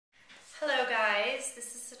guys,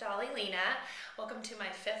 this is Sadali Lena. Welcome to my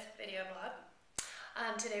 5th video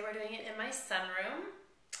blog. Today we're doing it in my sunroom,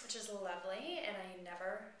 which is lovely, and I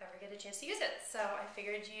never ever get a chance to use it. So I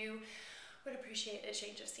figured you would appreciate a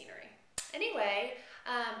change of scenery. Anyway,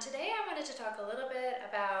 today I wanted to talk a little bit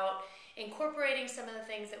about incorporating some of the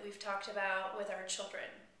things that we've talked about with our children.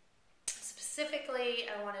 Specifically,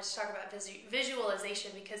 I wanted to talk about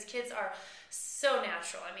visualization because kids are so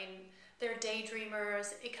natural. I mean, they're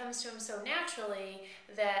daydreamers. It comes to them so naturally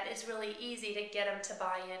that it's really easy to get them to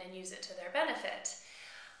buy in and use it to their benefit.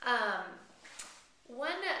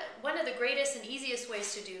 One of the greatest and easiest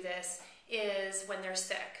ways to do this is when they're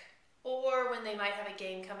sick, or when they might have a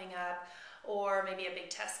game coming up, or maybe a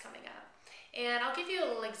big test coming up. And I'll give you a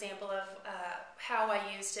little example of how I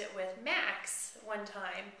used it with Max one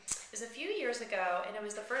time. It was a few years ago, and it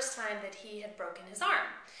was the first time that he had broken his arm.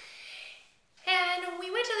 And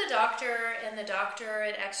we went to the doctor, and the doctor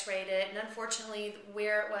had x-rayed it, and unfortunately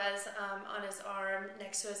where it was on his arm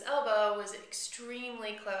next to his elbow was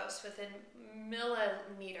extremely close, within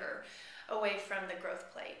millimeter away from the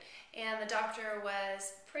growth plate. And the doctor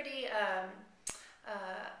was pretty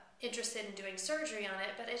interested in doing surgery on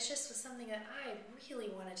it, but it just was something that I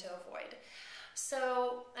really wanted to avoid.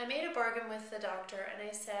 So I made a bargain with the doctor, and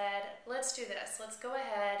I said, let's do this. Let's go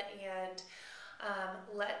ahead and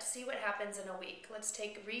let's see what happens in a week. Let's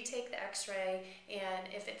retake the x-ray, and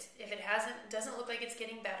if it doesn't look like it's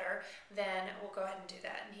getting better, then we'll go ahead and do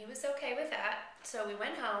that. And he was okay with that. So we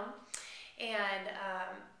went home, and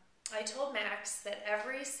I told Max that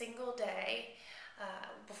every single day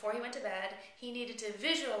before he went to bed, he needed to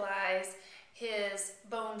visualize his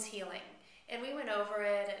bones healing. And we went over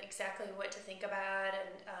it and exactly what to think about,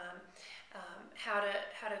 and how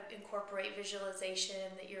to incorporate visualization,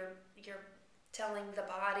 that you're telling the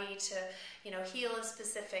body to, heal a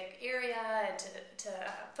specific area and to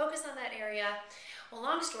focus on that area. Well,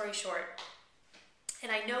 long story short,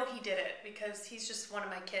 and I know he did it because he's just one of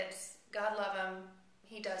my kids. God love him.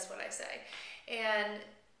 He does what I say. And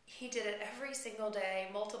he did it every single day,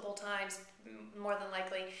 multiple times, more than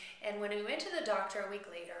likely. And when we went to the doctor a week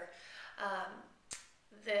later,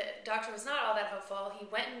 the doctor was not all that hopeful. He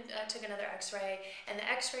went and took another x-ray, and the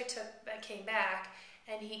x-ray came back,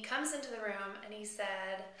 and he comes into the room and he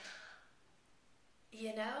said,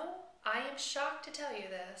 I am shocked to tell you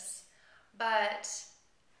this, but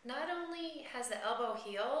not only has the elbow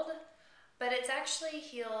healed, but it's actually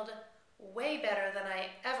healed way better than I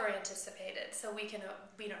ever anticipated, so we don't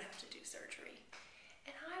have to do surgery.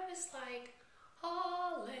 And I was like,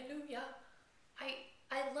 hallelujah.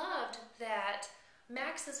 I loved that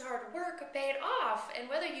Max's hard work paid off, and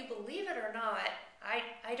whether you believe it or not,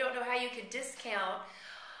 I don't know how you could discount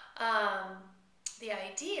the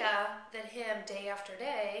idea that him, day after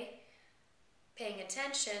day, paying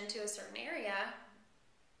attention to a certain area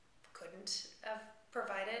couldn't have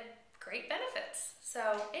provided great benefits.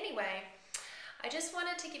 So anyway, I just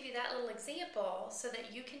wanted to give you that little example so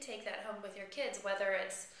that you can take that home with your kids, whether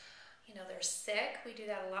it's, they're sick. We do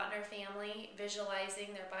that a lot in our family,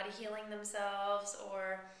 visualizing their body healing themselves,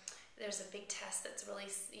 or there's a big test that's really,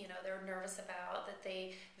 they're nervous about, that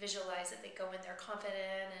they visualize that they go in there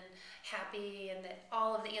confident and happy, and that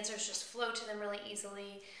all of the answers just flow to them really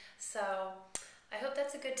easily. So I hope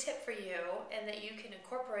that's a good tip for you, and that you can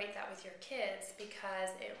incorporate that with your kids, because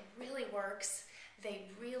it really works. They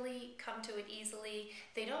really come to it easily.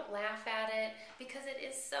 They don't laugh at it because it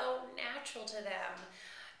is so natural to them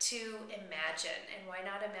to imagine. And why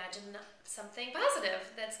not imagine something positive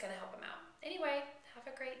that's going to help them out? Anyway, have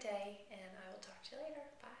a great day, and I will talk to you later.